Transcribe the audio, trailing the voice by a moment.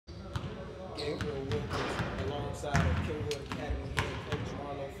Gavriel Wilkins alongside of Kenwood Academy head coach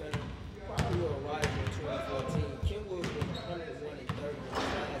Marlo. Prior to your arrival in 2014, Kenwood was 101 and 30 in his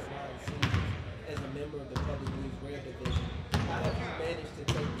last 9 seasons as a member of the Public League's Rare Division. How have you managed to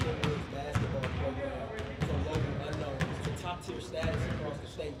take Kenwood's basketball program from local unknowns to top-tier status across the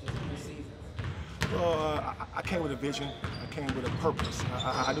state just 3 seasons? Well, I came with a vision. I came with a purpose.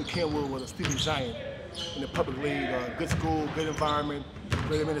 I knew Kenwood was a sleeping giant in the public league. Good school, good environment,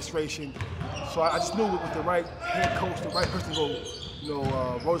 great administration. So I just knew with the right head coach, the right person to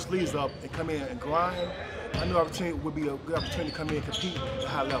go, roll his sleeves up and come in and grind. I knew opportunity would be a good opportunity to come in and compete at a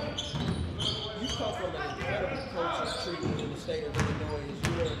high level. You come from an incredible coaching tree in the state of Illinois as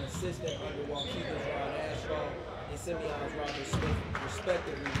you were an assistant under Waukegan's Ron Ashlaw and Simeon's Robert Smith,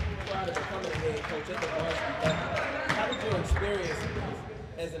 respectively, prior to becoming a head coach at the varsity level. How did your experience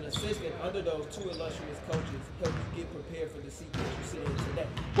as an assistant under those 2 illustrious coaches help you get prepared for the seat that you sit in today?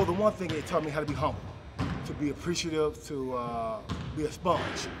 Well, the one thing it taught me how to be humble, to be appreciative, to be a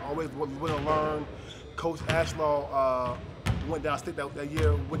sponge. Always willing to learn. Coach Ashlaw went down state that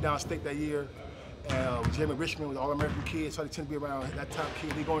year. And Jermal Richmond was an All-American kid, so I tend to be around that top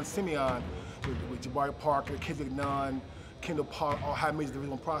kid. They go in Simeon with Jabari Parker, Kendrick Nunn, Kendall Park, all high major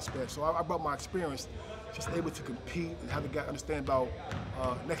Division I prospects. So I brought my experience, just able to compete and have the guy understand about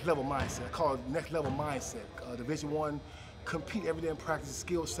next level mindset. I call it next level mindset. Division I, compete every day in practice,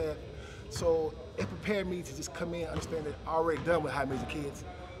 skill set. So it prepared me to just come in, understand that I already done with high major kids.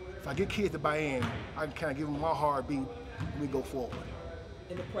 If I get kids to buy in, I can kind of give them my heartbeat and we go forward.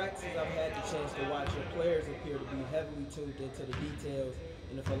 In the practices I've had the chance to watch, your players appear to be heavily tuned into the details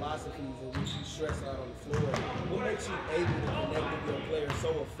and the philosophies in which you stress out on the floor. What makes you able to connect with your players so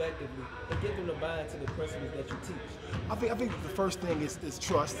effectively and get them to buy into the principles that you teach? I think the first thing is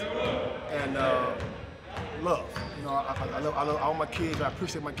trust and love. I love all my kids. I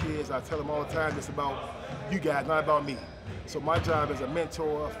appreciate my kids. I tell them all the time it's about you guys, not about me. So my job as a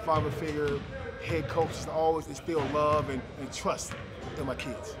mentor, father figure, head coach is to always instill love and trust in my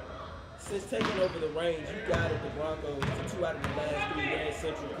kids. Since taking over the reins, you guided the Broncos to 2 out of the last 3 Grand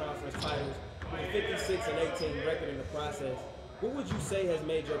Central Conference titles with a 56 and 18 record in the process. What would you say has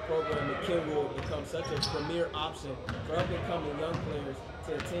made your program at Kenwood become such a premier option for up-and-coming young players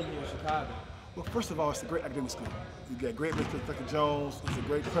to attend here in Chicago? Well, first of all, it's a great academic school. You got great Mr. Dr. Jones, he's a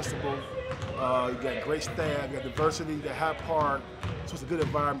great principal, you got great staff, you got diversity, you got High Park, so it's a good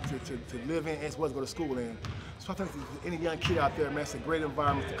environment to live in as well as go to school in. So I think any young kid out there, man, it's a great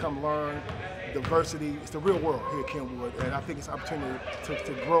environment to come learn, diversity, it's the real world here at Kenwood, and I think it's an opportunity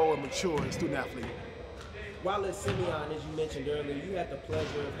to grow and mature as a student athlete. While at Simeon, as you mentioned earlier, you had the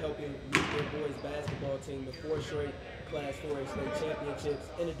pleasure of helping lead your boys basketball team to 4 straight Class 4A state championships,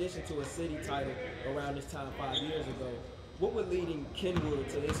 in addition to a city title around this time 5 years ago. What would leading Kenwood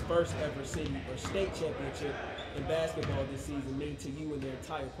to its first ever city or state championship in basketball this season mean to you and the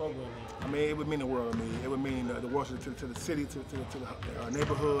entire program? I mean, it would mean the world to me. It would mean the world to the city, to the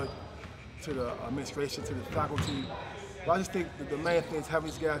neighborhood, to the administration, to the faculty. But I just think that the main thing is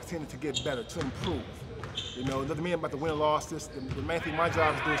having these guys continue to get better, to improve. It doesn't mean about the win or loss. The main thing my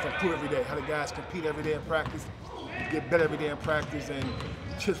job is to do is to improve every day. How the guys compete every day in practice, get better every day in practice, and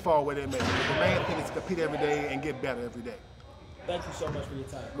chips fall where they may. The main thing is to compete every day and get better every day. Thank you so much for your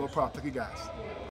time. No problem. Thank you guys.